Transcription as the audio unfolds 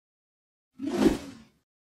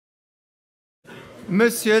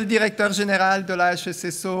Monsieur le directeur général de la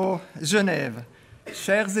HEG-Genève,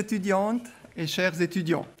 chères étudiantes et chers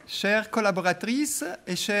étudiants, chères collaboratrices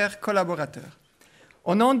et chers collaborateurs,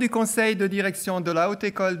 au nom du conseil de direction de la Haute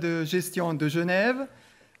École de gestion de Genève,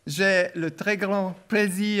 j'ai le très grand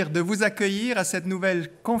plaisir de vous accueillir à cette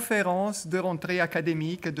nouvelle conférence de rentrée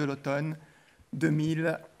académique de l'automne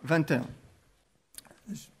 2021.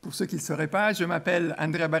 Pour ceux qui ne le sauraient pas, je m'appelle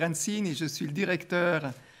Andrea Baranzini, je suis le directeur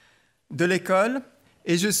de l'école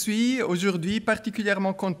et je suis aujourd'hui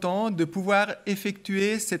particulièrement content de pouvoir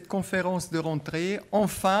effectuer cette conférence de rentrée,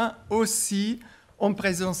 enfin aussi en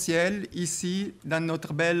présentiel, ici dans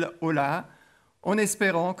notre belle aula, en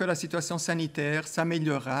espérant que la situation sanitaire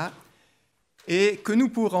s'améliorera et que nous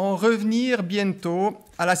pourrons revenir bientôt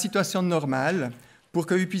à la situation normale pour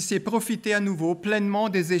que vous puissiez profiter à nouveau pleinement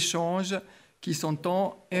des échanges qui sont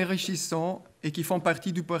tant enrichissants et qui font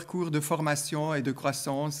partie du parcours de formation et de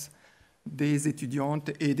croissance des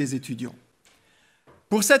étudiantes et des étudiants.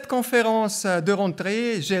 Pour cette conférence de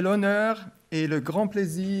rentrée, j'ai l'honneur et le grand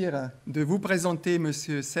plaisir de vous présenter M.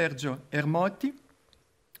 Sergio Ermotti.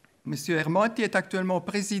 M. Ermotti est actuellement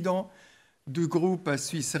président du groupe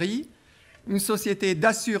Suisse Re, une société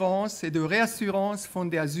d'assurance et de réassurance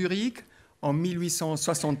fondée à Zurich en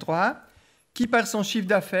 1863, qui par son chiffre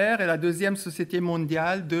d'affaires est la deuxième société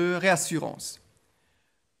mondiale de réassurance.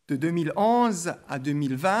 De 2011 à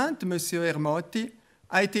 2020, M. Ermotti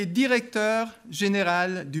a été directeur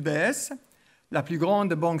général d'UBS, la plus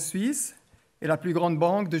grande banque suisse et la plus grande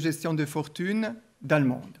banque de gestion de fortune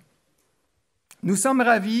d'Allemande. Nous sommes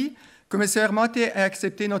ravis que M. Ermotti ait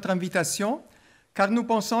accepté notre invitation, car nous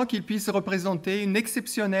pensons qu'il puisse représenter une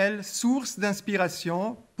exceptionnelle source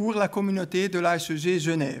d'inspiration pour la communauté de la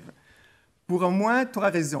HEG-Genève. Pour au moins 3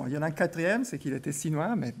 raisons. Il y en a une quatrième, c'est qu'il était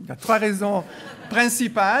chinois, mais il y a 3 raisons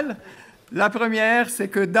principales. La première, c'est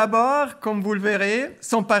que d'abord, comme vous le verrez,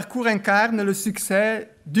 son parcours incarne le succès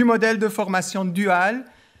du modèle de formation duale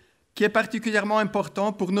qui est particulièrement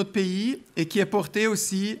important pour notre pays et qui est porté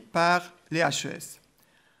aussi par les HES.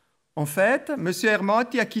 En fait, M.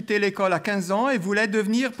 Ermotti a quitté l'école à 15 ans et voulait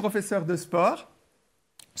devenir professeur de sport.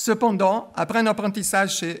 Cependant, après un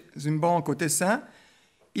apprentissage chez une banque au Tessin,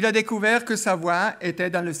 il a découvert que sa voie était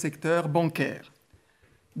dans le secteur bancaire.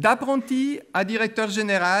 D'apprenti à directeur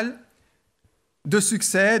général de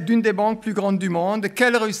succès d'une des banques plus grandes du monde,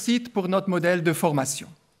 quelle réussite pour notre modèle de formation.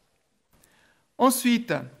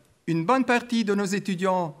 Ensuite, une bonne partie de nos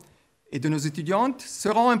étudiants et de nos étudiantes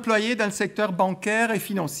seront employés dans le secteur bancaire et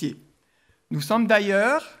financier. Nous sommes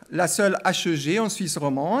d'ailleurs la seule HEG en Suisse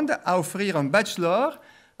romande à offrir un bachelor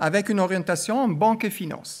avec une orientation en banque et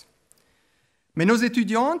finance. Mais nos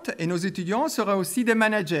étudiantes et nos étudiants seront aussi des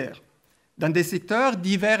managers dans des secteurs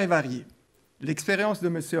divers et variés. L'expérience de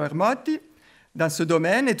M. Ermotti dans ce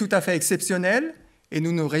domaine est tout à fait exceptionnelle et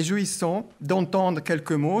nous nous réjouissons d'entendre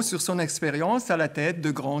quelques mots sur son expérience à la tête de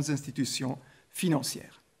grandes institutions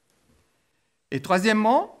financières. Et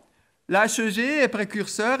troisièmement, la HEG est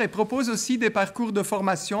précurseur et propose aussi des parcours de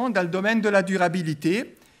formation dans le domaine de la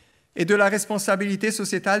durabilité et de la responsabilité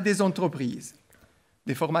sociétale des entreprises.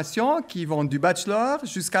 Des formations qui vont du bachelor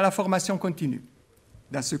jusqu'à la formation continue.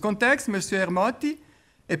 Dans ce contexte, M. Ermotti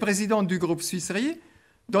est président du groupe Suisse Re,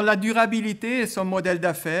 dont la durabilité est son modèle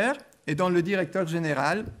d'affaires et dont le directeur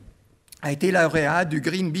général a été lauréat du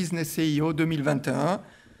Green Business CEO 2021,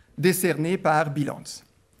 décerné par Bilance.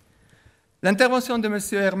 L'intervention de M.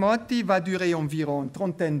 Ermotti va durer environ une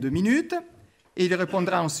trentaine de minutes et il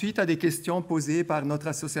répondra ensuite à des questions posées par notre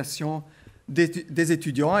association des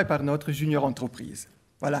étudiants et par notre junior entreprise.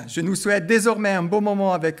 Voilà, je nous souhaite désormais un beau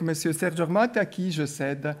moment avec M. Sergio Ermotti, à qui je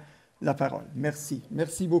cède la parole. Merci.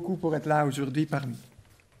 Merci beaucoup pour être là aujourd'hui parmi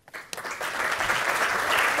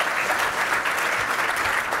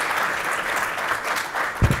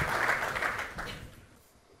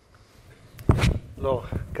nous. Alors,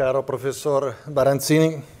 caro professeur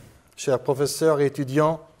Baranzini, chers professeurs et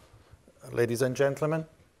étudiants, ladies and gentlemen,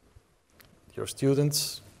 your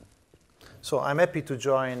students. So I'm happy to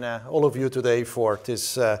join all of you today for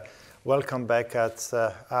this welcome back at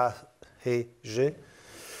HEG.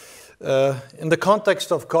 In the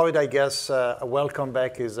context of COVID, I guess a welcome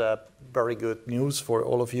back is very good news for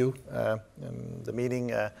all of you. The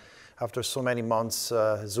meeting, after so many months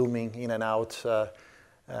zooming in and out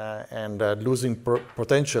and losing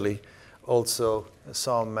potentially also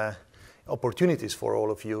some opportunities for all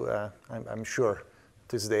of you, I'm sure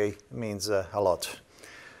this day means a lot.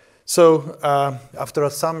 So after a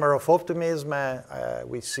summer of optimism,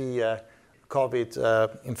 we see COVID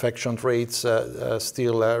infection rates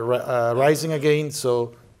still rising again.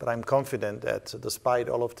 So But I'm confident that despite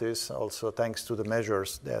all of this, also thanks to the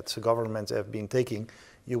measures that governments have been taking,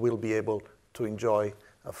 you will be able to enjoy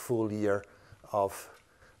a full year of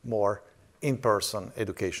more in-person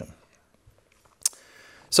education.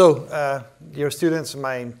 So, dear students,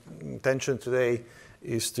 my intention today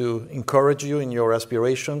is to encourage you in your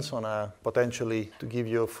aspirations on potentially to give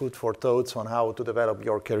you food for thoughts on how to develop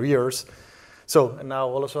your careers. So now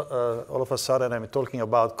all of a sudden I'm talking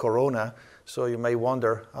about Corona, so you may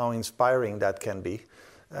wonder how inspiring that can be.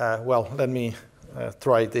 Well, let me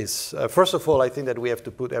try this. First of all, I think that we have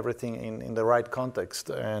to put everything in the right context.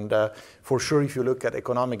 And for sure, if you look at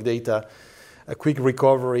economic data, a quick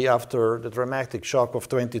recovery after the dramatic shock of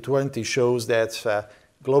 2020 shows that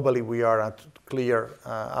globally we are at clear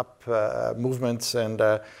up movements and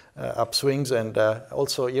upswings. And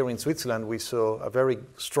also here in Switzerland, we saw a very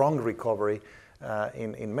strong recovery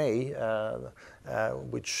in May,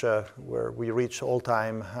 where we reached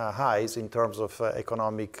all-time highs in terms of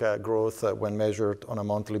economic growth when measured on a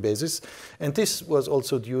monthly basis. And this was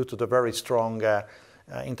also due to the very strong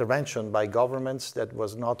intervention by governments that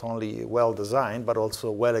was not only well designed, but also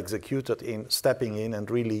well executed in stepping in and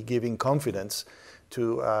really giving confidence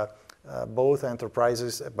to both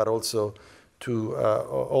enterprises, but also to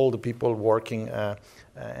all the people working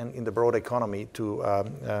and in the broad economy to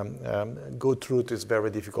go through this very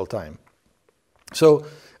difficult time. So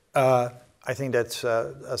I think that's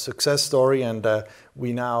a success story, and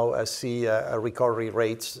we now see recovery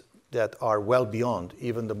rates that are well beyond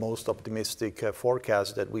even the most optimistic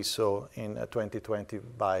forecast that we saw in 2020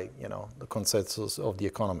 by the consensus of the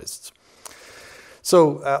economists.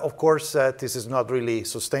 So, of course, this is not really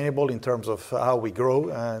sustainable in terms of how we grow,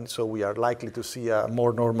 and so we are likely to see a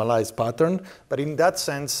more normalized pattern. But in that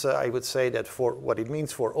sense, I would say that for what it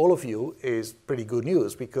means for all of you is pretty good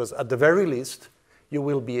news, because at the very least, you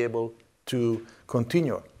will be able to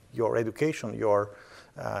continue your education, your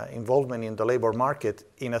involvement in the labor market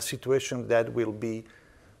in a situation that will be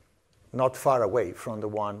not far away from the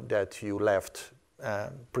one that you left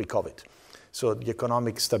pre-COVID. So the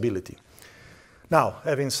economic stability. Now,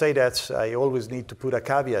 having said that, I always need to put a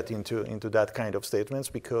caveat into that kind of statements,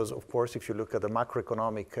 because, of course, if you look at the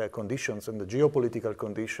macroeconomic conditions and the geopolitical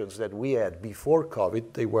conditions that we had before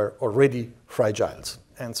COVID, they were already fragile.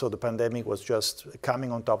 And so the pandemic was just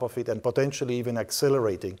coming on top of it and potentially even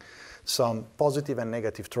accelerating some positive and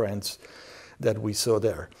negative trends that we saw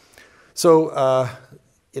there. So,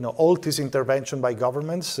 all this intervention by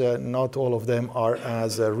governments, not all of them are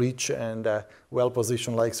as rich and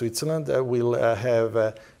well-positioned like Switzerland, will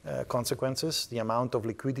have consequences. The amount of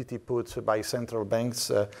liquidity put by central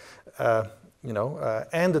banks, and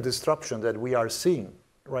the disruption that we are seeing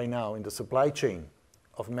right now in the supply chain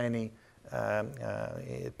of many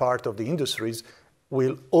part of the industries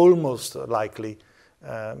will almost likely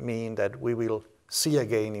mean that we will see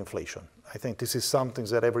again inflation. I think this is something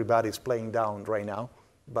that everybody is playing down right now.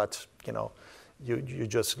 But you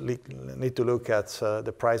just need to look at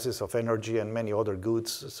the prices of energy and many other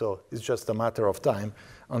goods. So it's just a matter of time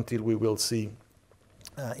until we will see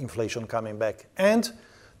inflation coming back. And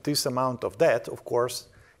this amount of debt, of course,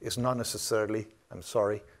 is not necessarily, I'm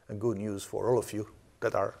sorry, a good news for all of you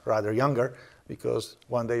that are rather younger, because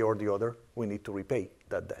one day or the other we need to repay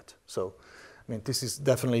that debt. So, I mean, this is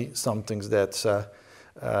definitely something that's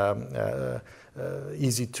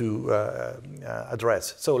easy to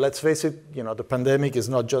address. So let's face it, the pandemic is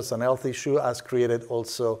not just an health issue, has created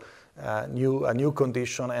also a new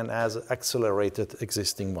condition and has accelerated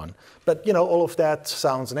existing one. But all of that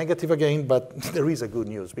sounds negative again, but there is a good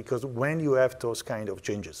news, because when you have those kind of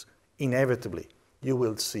changes, inevitably you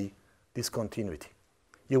will see discontinuity.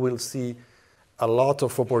 You will see a lot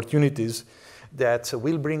of opportunities that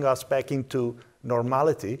will bring us back into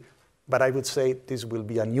normality. But I would say this will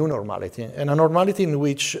be a new normality, and a normality in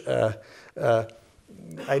which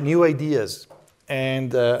new ideas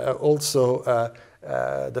and also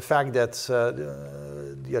the fact that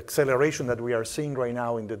the acceleration that we are seeing right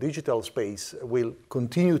now in the digital space will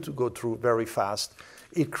continue to go through very fast.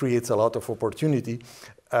 It creates a lot of opportunity,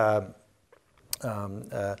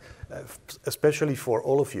 especially for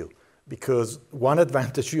all of you, because one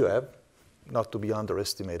advantage you have, not to be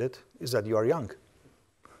underestimated, is that you are young.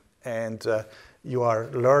 And you are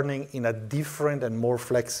learning in a different and more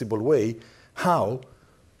flexible way how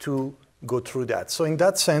to go through that. So in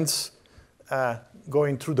that sense,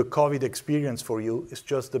 going through the COVID experience for you is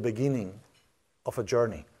just the beginning of a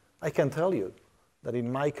journey. I can tell you that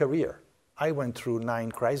in my career, I went through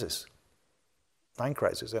 9 crises, and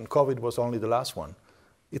COVID was only the last one.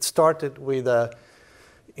 It started with,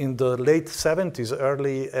 in the late 70s,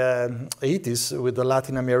 early 80s, with the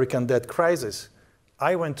Latin American debt crisis.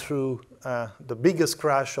 I went through the biggest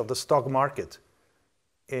crash of the stock market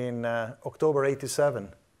in October '87,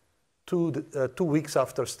 2 weeks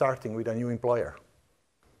after starting with a new employer.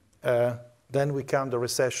 Then we come the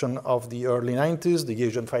recession of the early 90s, the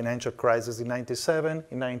Asian financial crisis in '97.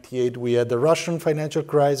 In '98, we had the Russian financial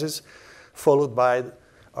crisis, followed by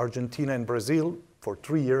Argentina and Brazil for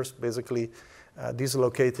 3 years, basically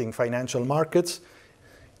dislocating financial markets.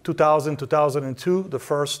 2000, 2002, the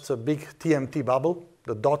first big TMT bubble,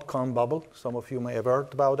 the dot-com bubble. Some of you may have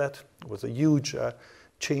heard about that. It was a huge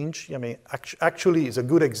change. I mean, actually, it's a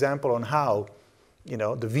good example on how,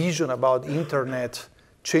 the vision about internet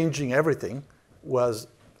changing everything was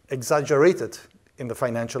exaggerated in the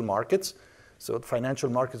financial markets. So the financial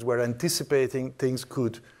markets were anticipating things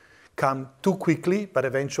could come too quickly, but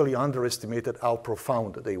eventually underestimated how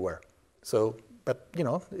profound they were. So, but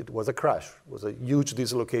it was a crash. It was a huge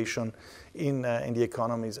dislocation in the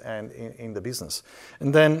economies and in the business.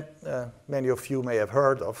 And then many of you may have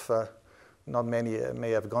heard of, not many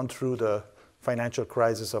may have gone through the financial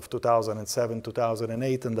crisis of 2007,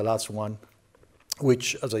 2008, and the last one,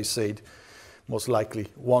 which, as I said, most likely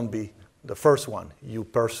won't be the first one you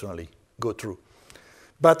personally go through.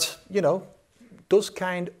 But, those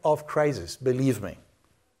kind of crises, believe me,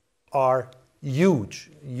 are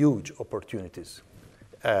huge, huge opportunities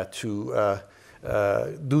to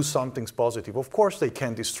do something positive. Of course, they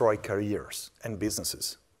can destroy careers and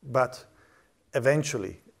businesses, but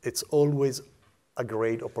eventually, it's always a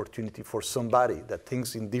great opportunity for somebody that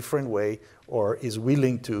thinks in different way or is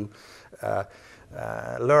willing to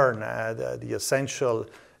learn the essential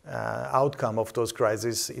outcome of those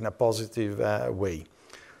crises in a positive way.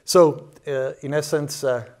 So, in essence,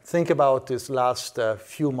 think about this last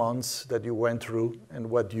few months that you went through and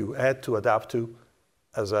what you had to adapt to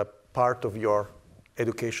as a part of your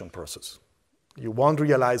education process. You won't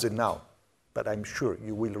realize it now, but I'm sure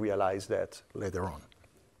you will realize that later on.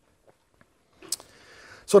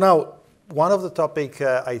 So now, one of the topics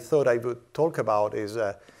I thought I would talk about is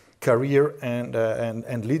career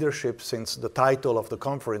and leadership, since the title of the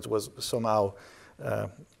conference was somehow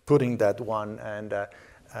putting that one and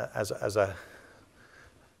as a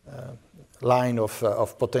line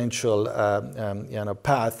of potential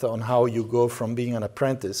path on how you go from being an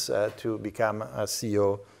apprentice to become a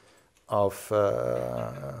CEO of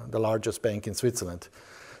the largest bank in Switzerland.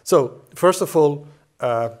 So first of all,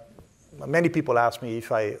 many people ask me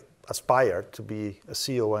if I aspired to be a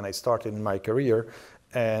CEO when I started in my career,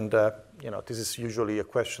 and this is usually a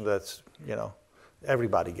question that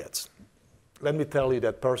everybody gets. Let me tell you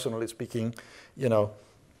that personally speaking,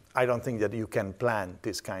 I don't think that you can plan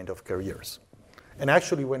this kind of careers. And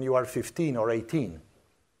actually, when you are 15 or 18,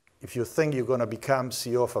 if you think you're going to become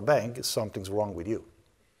CEO of a bank, something's wrong with you,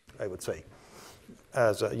 I would say.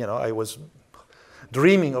 As I was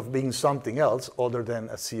dreaming of being something else other than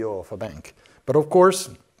a CEO of a bank. But of course,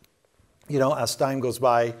 as time goes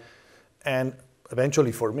by, and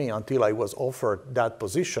eventually for me, until I was offered that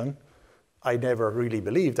position, I never really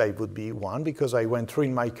believed I would be one, because I went through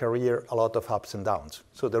in my career a lot of ups and downs.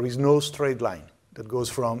 So there is no straight line that goes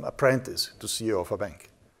from apprentice to CEO of a bank.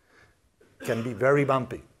 It can be very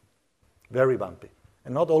bumpy,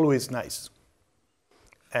 and not always nice.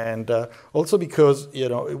 And also because,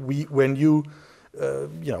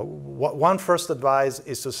 one first advice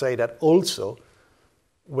is to say that also,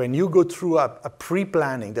 when you go through a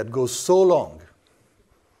pre-planning that goes so long,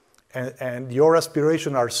 and your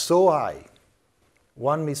aspirations are so high,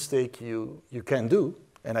 one mistake you can do,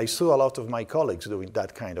 and I saw a lot of my colleagues doing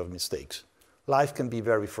that kind of mistakes, life can be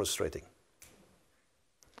very frustrating.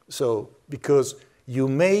 So, because you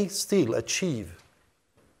may still achieve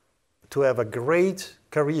to have a great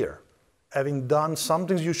career, having done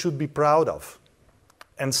something you should be proud of,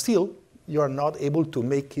 and still you are not able to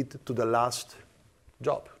make it to the last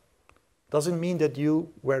job. Doesn't mean that you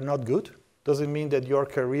were not good. Doesn't mean that your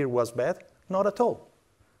career was bad. Not at all.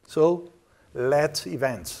 So let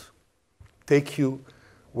events take you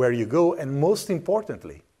where you go. And most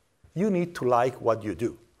importantly, you need to like what you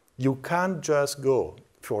do. You can't just go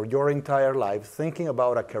for your entire life thinking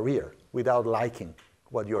about a career without liking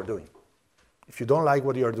what you're doing. If you don't like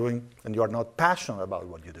what you're doing and you're not passionate about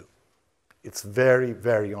what you do, it's very,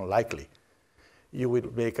 very unlikely you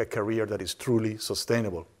will make a career that is truly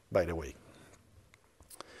sustainable, by the way.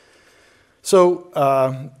 So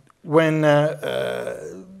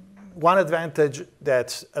one advantage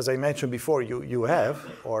that, as I mentioned before, you have,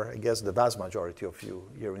 or I guess the vast majority of you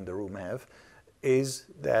here in the room have, is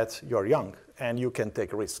that you're young and you can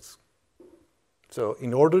take risks. So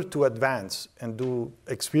in order to advance and do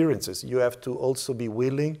experiences, you have to also be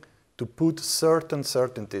willing to put certain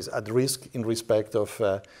certainties at risk in respect of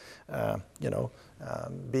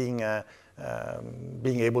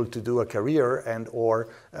being able to do a career and or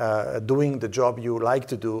doing the job you like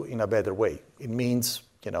to do in a better way. It means,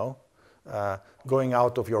 going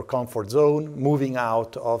out of your comfort zone, moving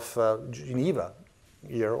out of Geneva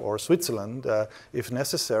here or Switzerland if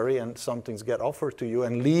necessary, and some things get offered to you,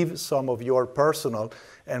 and leave some of your personal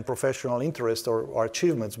and professional interests or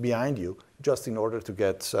achievements behind you just in order to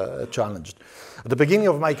get challenged. At the beginning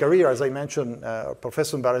of my career, as I mentioned,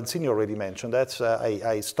 Professor Baranzini already mentioned that,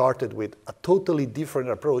 I started with a totally different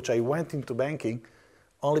approach. I went into banking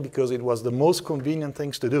only because it was the most convenient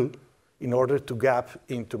things to do in order to gap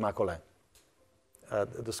into Macolin,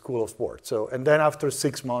 the School of Sport. So, and then after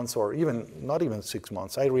 6 months, or not even 6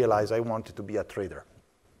 months, I realized I wanted to be a trader,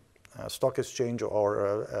 a stock exchange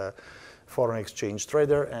or foreign exchange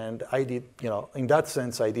trader, and I did, in that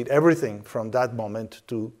sense, I did everything from that moment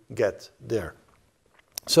to get there.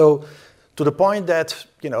 So, to the point that,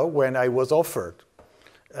 when I was offered,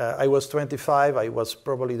 I was 25, I was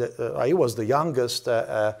probably I was the youngest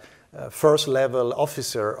first level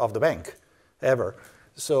officer of the bank ever.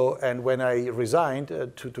 So, and when I resigned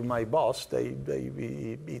to my boss,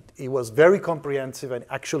 he was very comprehensive, and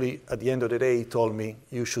actually at the end of the day he told me,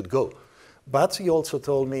 you should go. But he also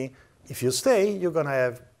told me, if you stay, you're going to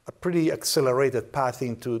have a pretty accelerated path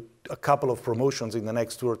into a couple of promotions in the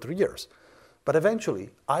next 2 or 3 years. But eventually,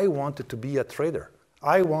 I wanted to be a trader.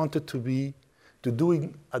 I wanted to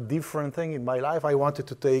doing a different thing in my life. I wanted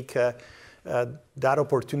to take that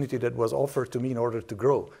opportunity that was offered to me in order to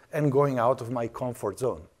grow and going out of my comfort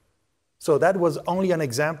zone. So that was only an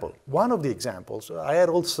example, one of the examples. I had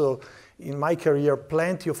also in my career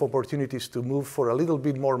plenty of opportunities to move for a little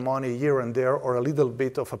bit more money here and there, or a little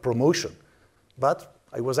bit of a promotion. But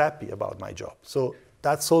I was happy about my job. So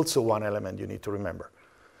that's also one element you need to remember.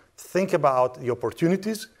 Think about the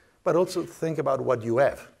opportunities, but also think about what you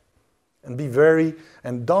have. And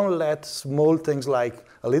and don't let small things like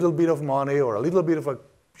a little bit of money or a little bit of a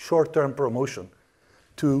short-term promotion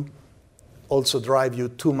to also drive you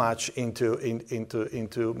too much into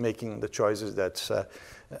making the choices that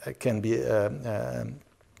can be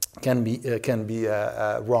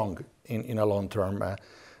wrong in a long-term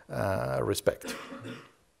respect.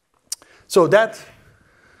 So that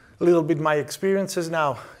a little bit my experiences.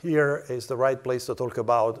 Now here is the right place to talk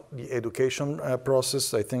about the education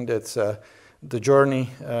process. I think that the journey,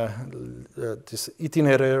 this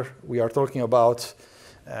itinerary we are talking about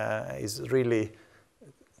is really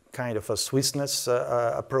kind of a Swissness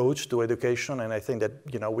approach to education, and I think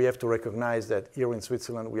that we have to recognize that here in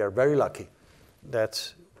Switzerland we are very lucky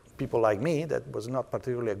that people like me, that was not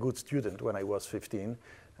particularly a good student when I was 15,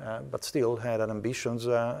 but still had ambitions,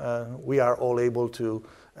 we are all able to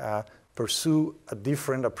pursue a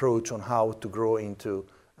different approach on how to grow into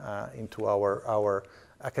our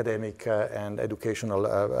academic and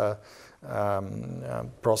educational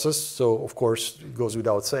process. So of course it goes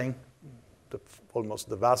without saying, almost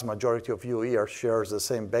the vast majority of you here shares the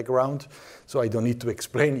same background, so I don't need to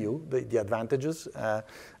explain you the advantages.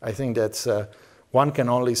 I think that one can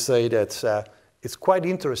only say that it's quite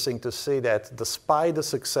interesting to see that despite the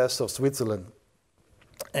success of Switzerland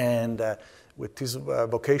and with this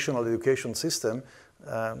vocational education system,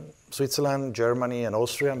 Switzerland, Germany, and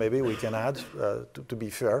Austria, maybe we can add, to be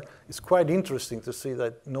fair, it's quite interesting to see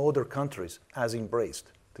that no other countries has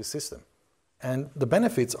embraced this system. And the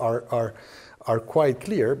benefits are quite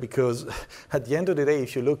clear, because at the end of the day,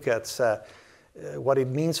 if you look at what it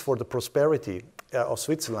means for the prosperity of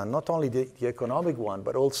Switzerland, not only the economic one,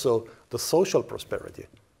 but also the social prosperity,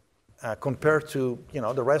 compared to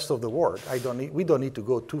the rest of the world, we don't need to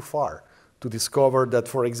go too far to discover that,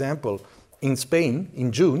 for example, in Spain,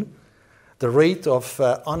 in June, the rate of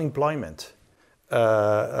unemployment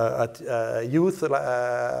at youth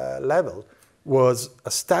level was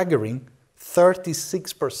a staggering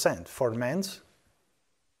 36% for men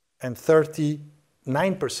and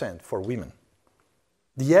 39% for women.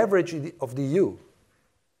 The average of the EU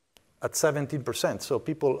at 17%, so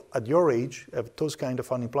people at your age have those kind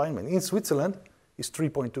of unemployment. In Switzerland, is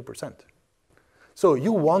 3.2%. So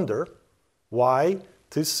you wonder why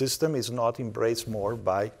this system is not embraced more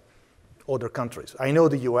by other countries. I know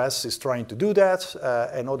the US is trying to do that,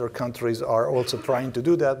 and other countries are also trying to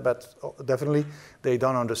do that, but definitely they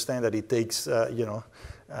don't understand that it takes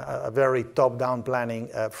a very top-down planning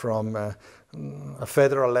from a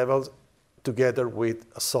federal level together with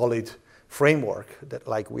a solid framework that,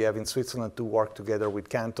 like we have in Switzerland, to work together with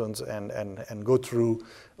cantons and go through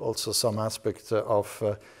also some aspects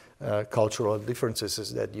of cultural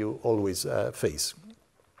differences that you always face.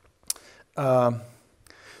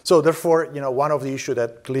 So therefore, one of the issues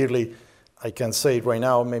that clearly I can say it right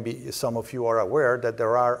now, maybe some of you are aware that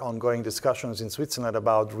there are ongoing discussions in Switzerland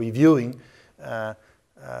about reviewing the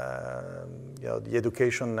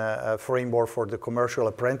education framework for the commercial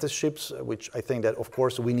apprenticeships, which I think that, of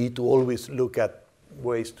course, we need to always look at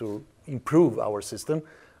ways to improve our system,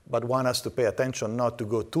 but one has to pay attention not to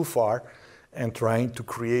go too far and trying to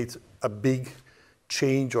create a big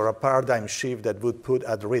change or a paradigm shift that would put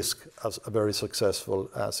at risk a very successful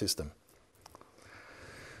system.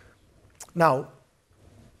 Now,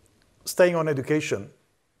 staying on education,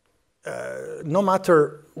 no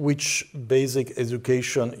matter which basic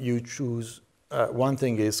education you choose, one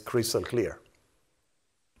thing is crystal clear.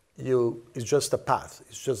 It's just a path.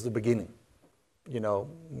 It's just the beginning. You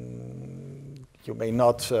may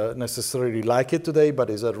not necessarily like it today, but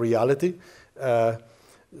it's a reality.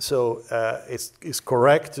 So it's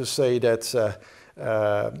correct to say that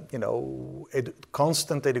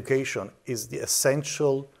constant education is the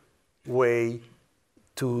essential way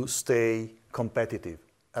to stay competitive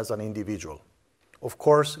as an individual. Of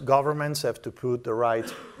course, governments have to put the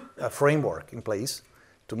right framework in place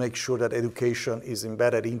to make sure that education is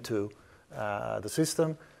embedded into the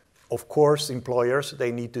system. Of course, employers,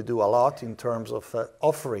 they need to do a lot in terms of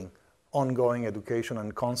offering ongoing education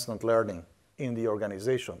and constant learning in the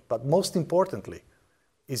organization. But most importantly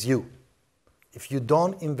is you. If you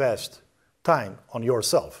don't invest time on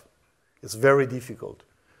yourself, it's very difficult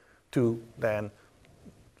to then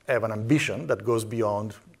have an ambition that goes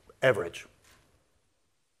beyond average.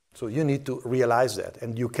 So you need to realize that,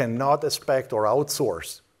 and you cannot expect or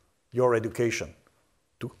outsource your education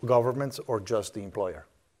to governments or just the employer.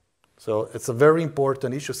 So it's a very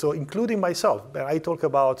important issue. So including myself, when I talk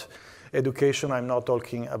about education, I'm not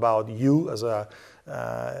talking about you as a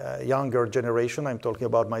younger generation, I'm talking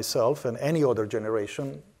about myself and any other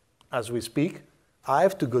generation as we speak. I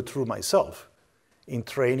have to go through myself in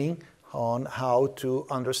training on how to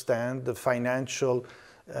understand the financial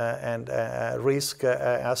and risk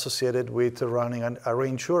associated with running a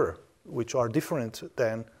reinsurer, which are different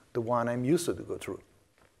than the one I'm used to go through.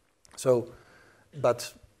 So,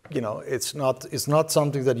 but it's not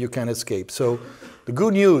something that you can escape. So the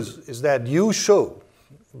good news is that you show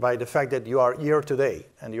by the fact that you are here today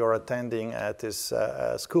and you're attending at this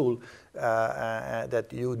school that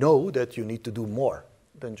you know that you need to do more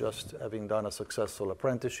than just having done a successful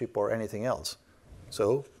apprenticeship or anything else.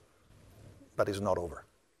 So, but it's not over.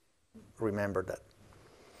 Remember that.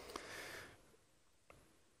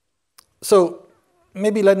 So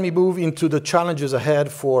maybe let me move into the challenges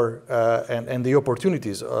ahead for and the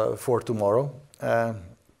opportunities for tomorrow.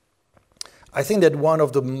 I think that one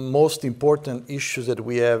of the most important issues that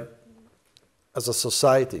we have as a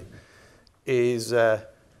society is the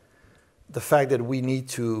fact that we need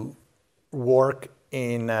to work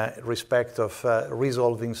in respect of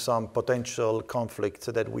resolving some potential conflicts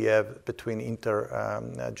that we have between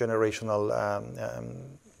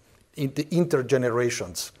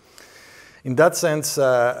intergenerations. In that sense,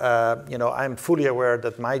 I'm fully aware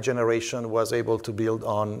that my generation was able to build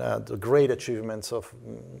on the great achievements of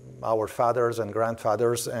our fathers and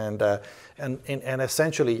grandfathers, and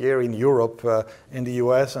essentially here in Europe, in the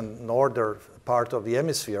US and northern part of the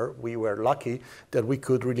hemisphere, we were lucky that we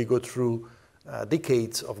could really go through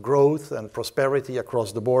decades of growth and prosperity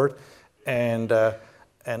across the board, and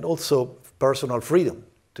also personal freedom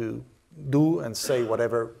to do and say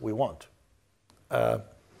whatever we want.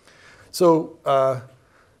 So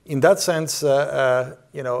in that sense, I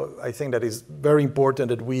think that is very important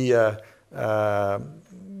that we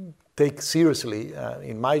take seriously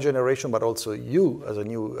in my generation, but also you as a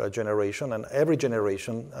new generation and every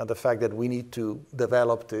generation, the fact that we need to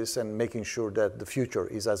develop this and making sure that the future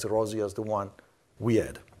is as rosy as the one we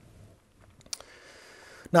had.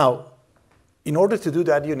 Now, in order to do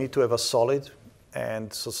that, you need to have a solid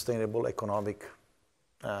and sustainable economic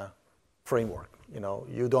framework.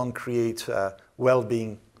 You don't create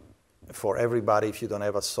well-being for everybody if you don't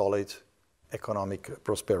have a solid economic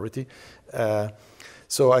prosperity.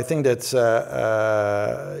 So I think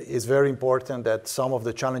that it's very important that some of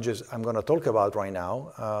the challenges I'm going to talk about right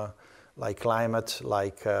now, like climate,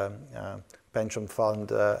 like pension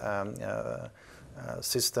fund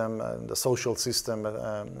system, the social system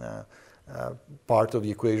part of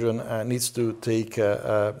the equation needs to take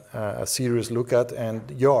a serious look at, and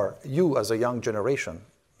you as a young generation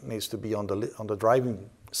needs to be on the driving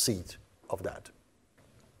seat of that.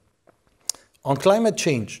 On climate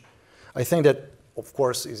change, I think that, of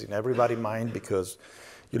course, is in everybody's mind, because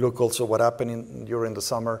you look also what happened during the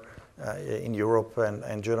summer in Europe,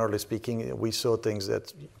 and generally speaking, we saw things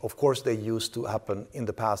that, of course, they used to happen in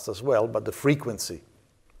the past as well, but the frequency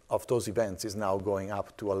of those events is now going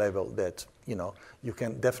up to a level that, you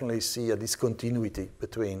can definitely see a discontinuity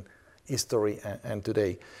between history and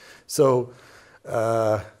today. So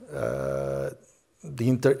the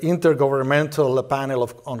intergovernmental panel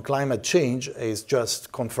on climate change is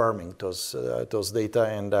just confirming those data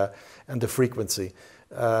and the frequency.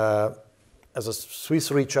 As a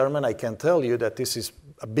Swiss Re chairman, I can tell you that this is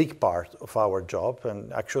a big part of our job,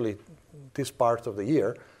 and actually this part of the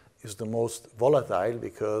year is the most volatile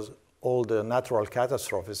because all the natural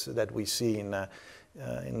catastrophes that we see in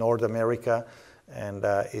North America and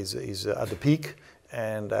is at the peak,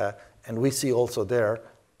 and we see also there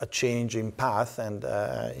a change in path and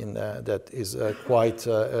that is quite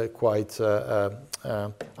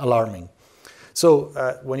alarming. So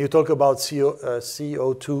when you talk about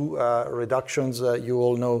CO2 reductions, you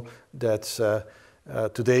all know that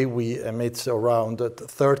today we emit around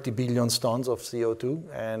 30 billion tons of CO2,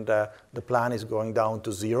 and the plan is going down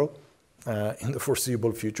to 0 in the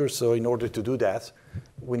foreseeable future. So in order to do that,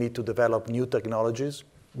 we need to develop new technologies.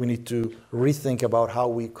 We need to rethink about how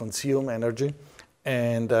we consume energy,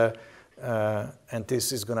 and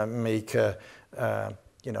this is going to make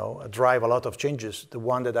drive a lot of changes, the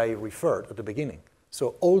one that I referred at the beginning.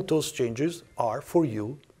 So all those changes are, for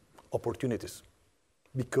you, opportunities,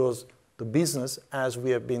 because the business, as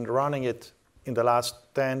we have been running it in the last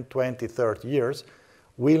 10, 20, 30 years,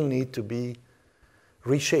 will need to be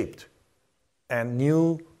reshaped. And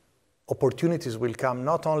new opportunities will come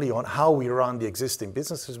not only on how we run the existing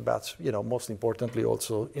businesses, but most importantly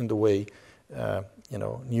also in the way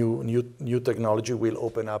new technology will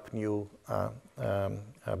open up new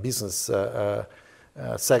business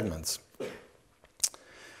segments.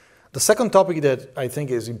 The second topic that I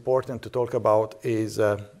think is important to talk about is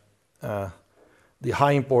the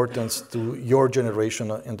high importance to your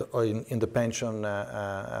generation in the pension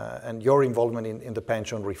and your involvement in the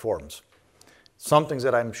pension reforms. Something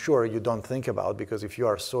that I'm sure you don't think about, because if you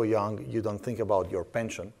are so young, you don't think about your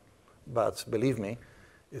pension. But believe me,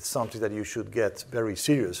 it's something that you should get very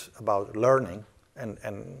serious about learning and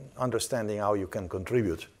understanding how you can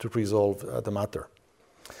contribute to resolve the matter.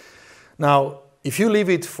 Now, if you leave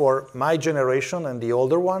it for my generation and the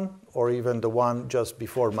older one, or even the one just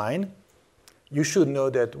before mine, you should know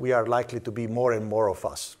that we are likely to be more and more of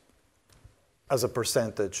us as a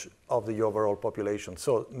percentage of the overall population.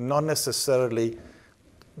 So not necessarily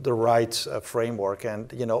the right framework. And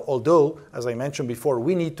although, as I mentioned before,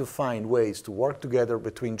 we need to find ways to work together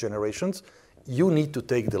between generations, you need to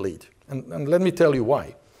take the lead. And let me tell you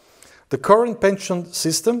why. The current pension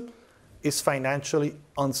system is financially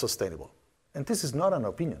unsustainable. And this is not an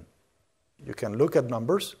opinion. You can look at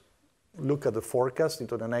numbers, look at the forecast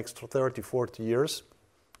into the next 30, 40 years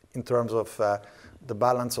in terms of the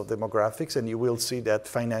balance of demographics, and you will see that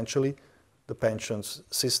financially the pensions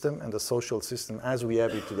system and the social system as we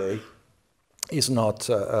have it today is not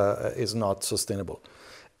sustainable.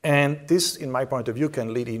 And this, in my point of view,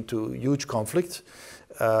 can lead into huge conflict.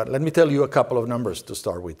 Let me tell you a couple of numbers to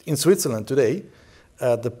start with. In Switzerland today,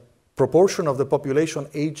 the proportion of the population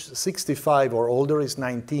aged 65 or older is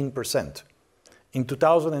 19%. In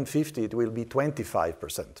 2050, it will be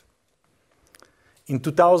 25%. In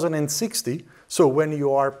 2060, so when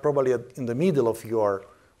you are probably in the middle of your,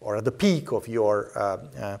 or at the peak of your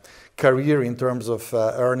career in terms of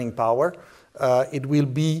earning power, it will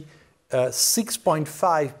be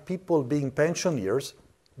 6.5 people being pensioners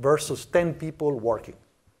versus 10 people working.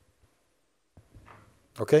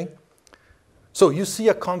 Okay? So you see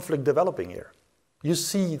a conflict developing here. You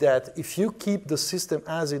see that if you keep the system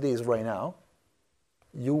as it is right now,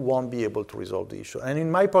 you won't be able to resolve the issue. And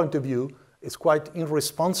in my point of view, it's quite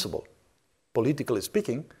irresponsible, politically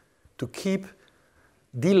speaking, to keep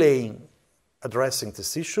delaying addressing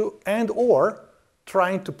this issue and or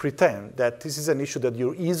trying to pretend that this is an issue that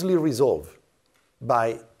you easily resolve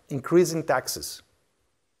by increasing taxes,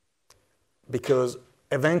 because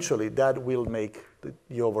eventually that will make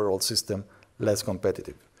the overall system less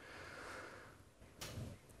competitive.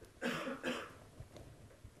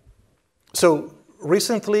 So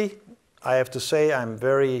recently, I have to say I'm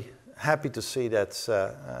very happy to see that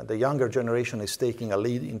the younger generation is taking a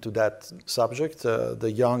lead into that subject.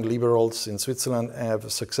 The young liberals in Switzerland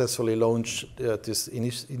have successfully launched this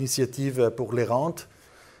initiative pour les rentes.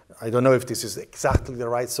 I don't know if this is exactly the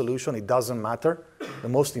right solution. It doesn't matter. The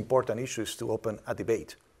most important issue is to open a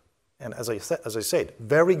debate. And as I said,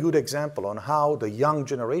 very good example on how the young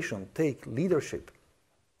generation take leadership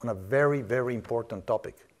on a very, very important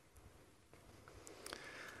topic.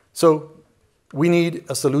 So we need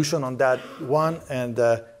a solution on that one, and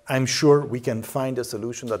I'm sure we can find a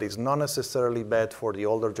solution that is not necessarily bad for the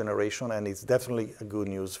older generation, and it's definitely a good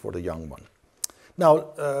news for the young one. Now,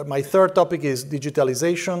 my third topic is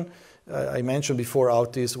digitalization. I mentioned before how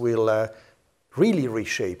this will really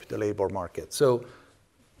reshape the labor market. So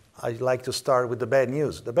I'd like to start with the bad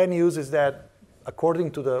news. The bad news is that,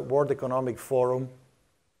 according to the World Economic Forum,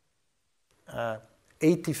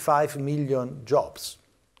 85 million jobs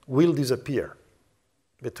will disappear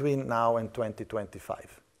between now and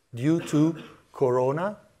 2025 due to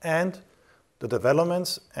Corona and the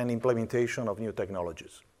developments and implementation of new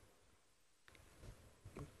technologies.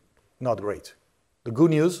 Not great. The good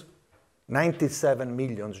news, 97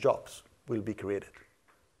 million jobs will be created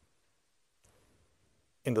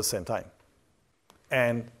in the same time.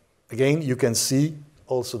 And again, you can see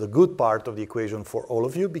also the good part of the equation for all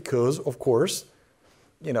of you because, of course,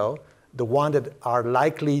 you know, the ones that are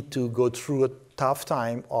likely to go through a tough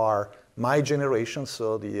time are my generation,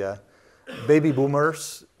 so the baby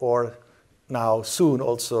boomers, or now soon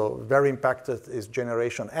also very impacted is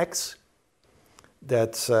Generation X,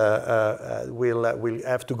 that will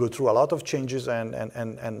have to go through a lot of changes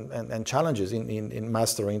and challenges in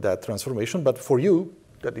mastering that transformation. But for you,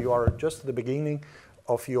 that you are just at the beginning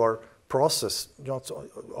of your process, you know,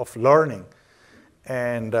 of learning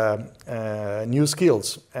and new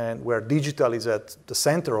skills, and where digital is at the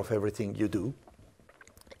center of everything you do,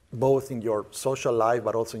 both in your social life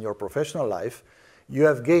but also in your professional life, you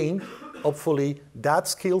have gained, hopefully, that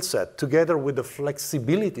skill set together with the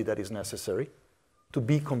flexibility that is necessary to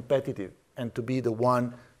be competitive and to be the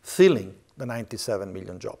one filling the 97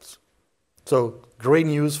 million jobs. So great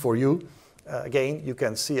news for you. Again, you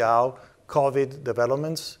can see how COVID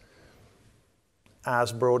developments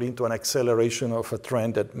has brought into an acceleration of a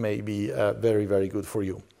trend that may be very, very good for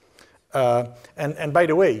you. And by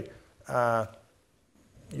the way,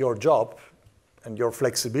 your job and your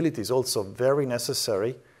flexibility is also very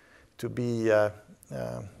necessary to be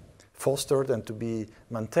fostered and to be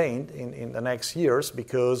maintained in the next years,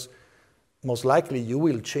 because most likely you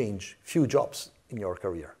will change few jobs in your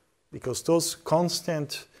career, because those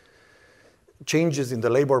constant changes in the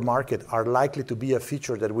labor market are likely to be a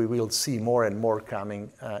feature that we will see more and more coming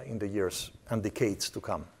in the years and decades to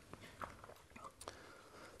come.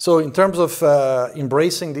 So in terms of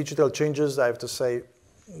embracing digital changes, I have to say,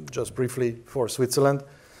 just briefly, for Switzerland,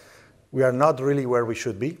 we are not really where we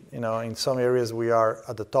should be. You know, in some areas we are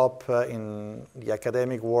at the top in the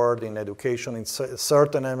academic world, in education, in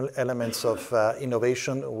certain elements of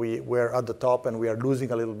innovation. We're at the top and we are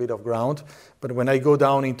losing a little bit of ground. But when I go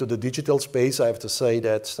down into the digital space, I have to say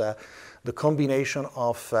that the combination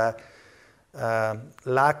of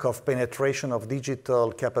lack of penetration of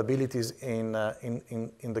digital capabilities in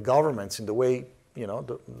the governments, in the way, you know,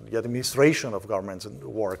 the administration of governments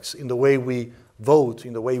works, in the way we vote,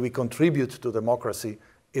 in the way we contribute to democracy,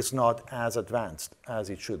 is not as advanced as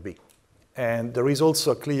it should be. And there is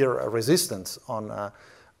also a clear resistance on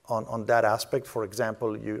that aspect. For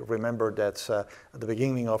example, you remember that at the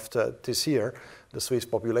beginning of this year, the Swiss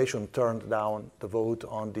population turned down the vote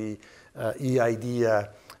on the EID,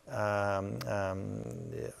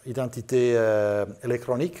 Identité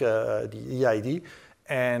électronique, the EID,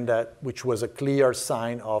 and which was a clear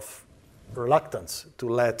sign of reluctance to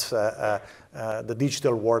let the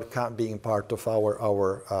digital world being part of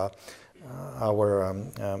our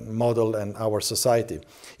model and our society.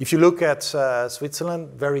 If you look at Switzerland,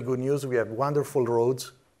 very good news. We have wonderful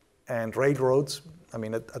roads and railroads. I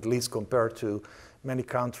mean, at least compared to many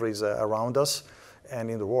countries around us and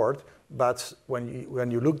in the world. But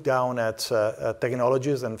when you look down at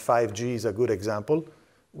technologies, and 5G is a good example,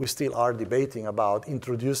 we still are debating about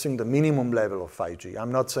introducing the minimum level of 5G.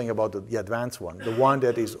 I'm not saying about the advanced one, the one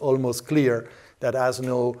that is almost clear, that has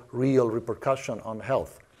no real repercussion on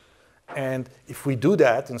health. And if we do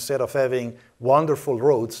that, instead of having wonderful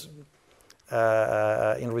roads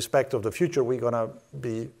in respect of the future, we're going to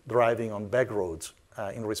be driving on back roads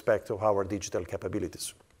in respect of our digital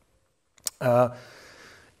capabilities.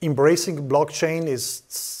 Embracing blockchain is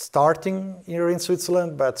starting here in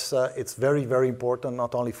Switzerland, but it's very, very important,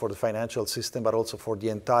 not only for the financial system, but also for the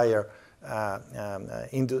entire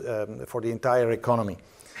economy.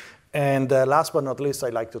 And last but not least,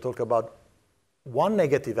 I'd like to talk about one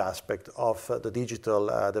negative aspect of the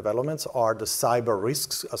digital developments are the cyber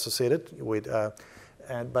risks associated with,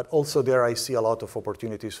 but also there I see a lot of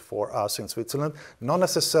opportunities for us in Switzerland, not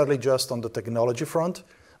necessarily just on the technology front,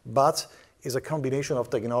 but is a combination of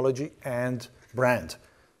technology and brand.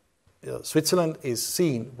 Switzerland is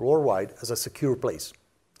seen worldwide as a secure place.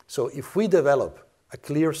 So if we develop a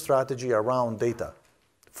clear strategy around data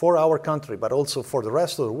for our country, but also for the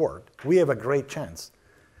rest of the world, we have a great chance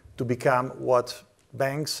to become what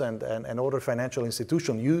banks and other financial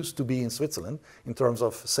institutions used to be in Switzerland in terms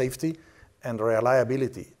of safety and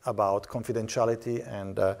reliability about confidentiality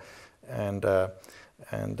and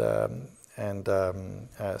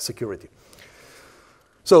security.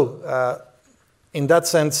 So in that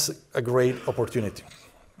sense, a great opportunity.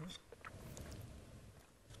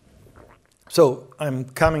 So I'm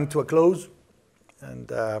coming to a close.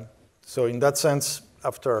 And so in that sense,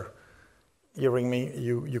 after hearing me,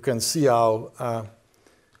 you can see how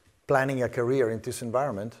planning a career in this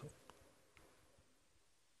environment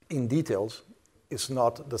in details is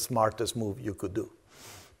not the smartest move you could do.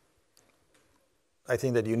 I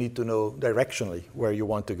think that you need to know directionally where you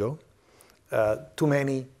want to go. Too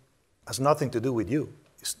many has nothing to do with you.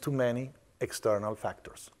 It's too many external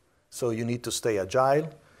factors. So you need to stay agile.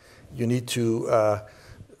 You need to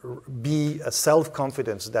be a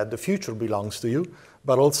self-confidence that the future belongs to you,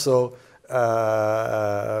 but also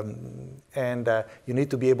you need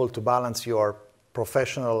to be able to balance your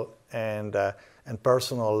professional and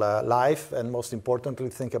personal life, and most importantly,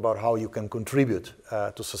 think about how you can contribute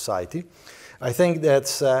to society. I think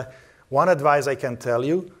that's one advice I can tell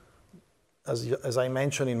you, as I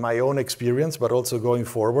mentioned in my own experience, but also going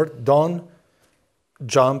forward, don't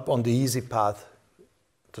jump on the easy path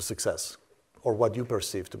to success, or what you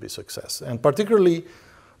perceive to be success. And particularly,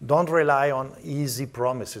 don't rely on easy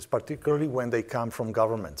promises, particularly when they come from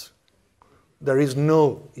governments. There is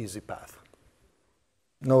no easy path.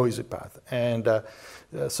 No easy path. And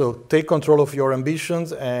so take control of your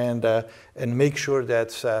ambitions and make sure that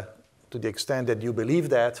to the extent that you believe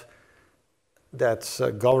that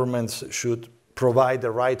governments should provide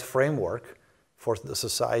the right framework for the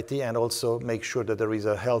society, and also make sure that there is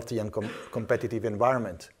a healthy and competitive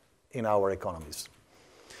environment in our economies.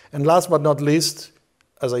 And last but not least,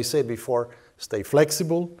 as I said before, stay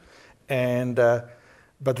flexible.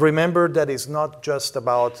 But remember that it's not just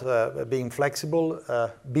about being flexible.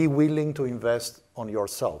 Be willing to invest on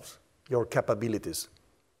yourselves, your capabilities.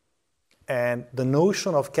 And the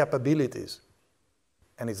notion of capabilities,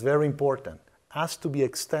 and it's very important, has to be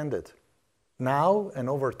extended now and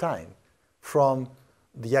over time from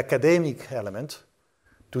the academic element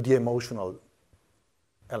to the emotional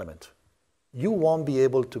element. You won't be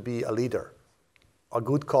able to be a leader, a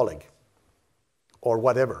good colleague, or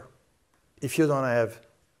whatever, if you don't have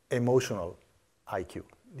emotional IQ,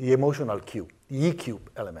 the emotional Q, the EQ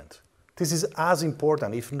element. This is as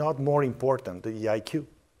important, if not more important, than the IQ.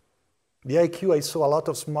 The IQ, I saw a lot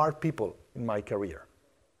of smart people in my career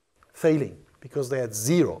failing because they had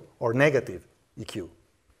zero or negative EQ.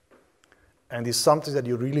 And it's something that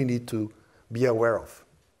you really need to be aware of.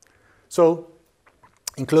 So,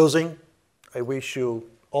 in closing, I wish you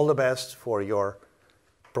all the best for your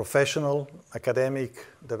professional, academic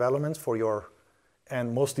development,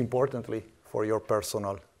 and most importantly, for your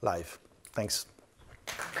personal life. Thanks.